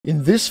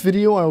In this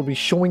video, I will be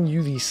showing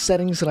you the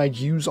settings that I'd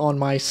use on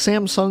my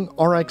Samsung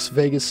RX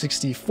VEGA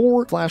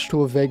 64 flashed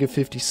to a VEGA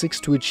 56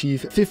 to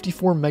achieve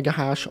 54 mega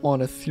hash on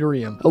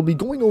Ethereum. I'll be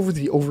going over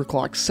the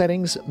overclock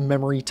settings,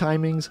 memory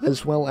timings,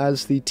 as well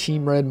as the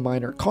Team Red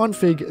miner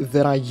config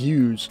that I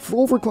use.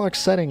 For overclock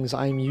settings,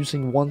 I'm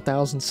using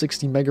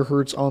 1060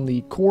 MHz on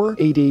the core,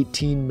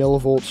 818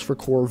 millivolts for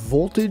core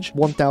voltage,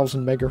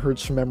 1000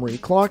 MHz for memory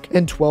clock,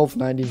 and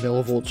 1290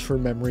 millivolts for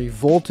memory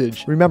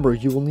voltage. Remember,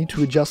 you will need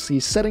to adjust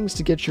these settings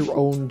to get your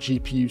own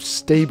GPU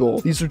stable.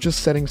 These are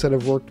just settings that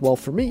have worked well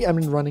for me. I've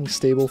been running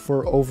stable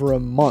for over a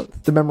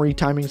month. The memory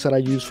timings that I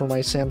use for my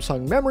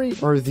Samsung memory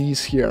are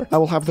these here. I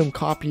will have them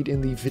copied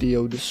in the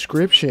video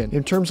description.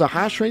 In terms of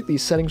hash rate,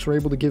 these settings were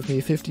able to give me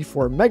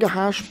 54 mega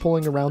hash,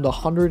 pulling around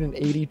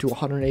 180 to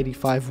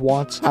 185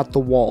 watts at the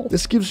wall.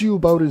 This gives you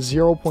about a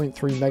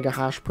 0.3 mega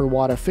hash per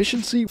watt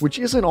efficiency, which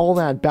isn't all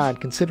that bad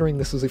considering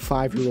this is a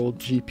 5-year-old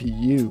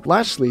GPU.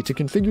 Lastly, to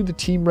configure the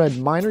Team Red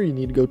miner, you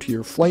need to go to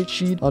your flight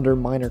sheet under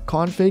miner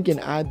config and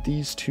add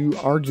these two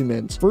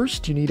arguments.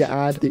 First, you need to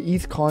add the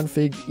eth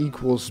config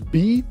equals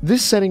B.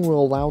 This setting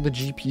will allow the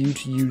GPU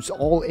to use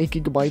all 8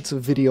 GB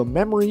of video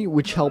memory,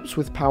 which helps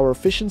with power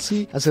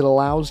efficiency as it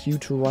allows you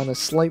to run a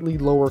slightly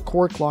lower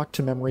core clock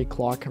to memory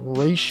clock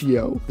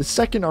ratio. The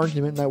second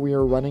argument that we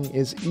are running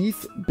is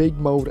eth big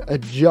mode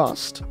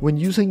adjust. When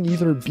using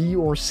either B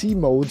or C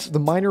modes, the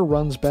miner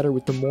runs better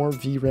with the more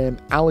VRAM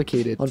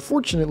allocated.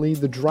 Unfortunately,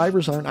 the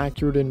drivers aren't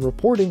accurate in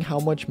reporting how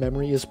much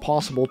memory is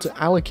possible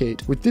to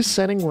allocate. With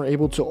this setting, we're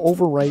able to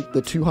overwrite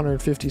the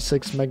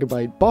 256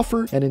 megabyte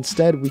buffer, and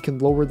instead we can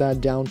lower that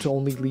down to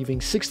only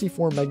leaving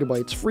 64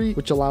 megabytes free,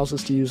 which allows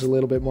us to use a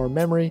little bit more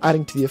memory,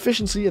 adding to the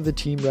efficiency of the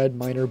Team Red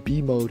miner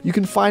B mode. You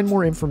can find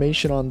more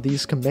information on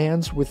these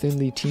commands within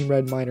the Team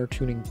Red miner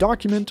tuning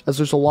document, as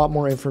there's a lot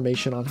more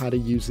information on how to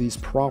use these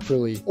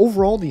properly.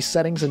 Overall, these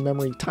settings and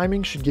memory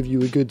timing should give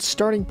you a good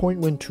starting point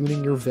when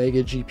tuning your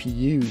VEGA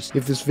GPUs.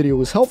 If this video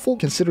was helpful,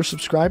 consider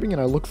subscribing,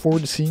 and I look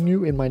forward to seeing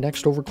you in my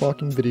next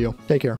overclocking video. Take care.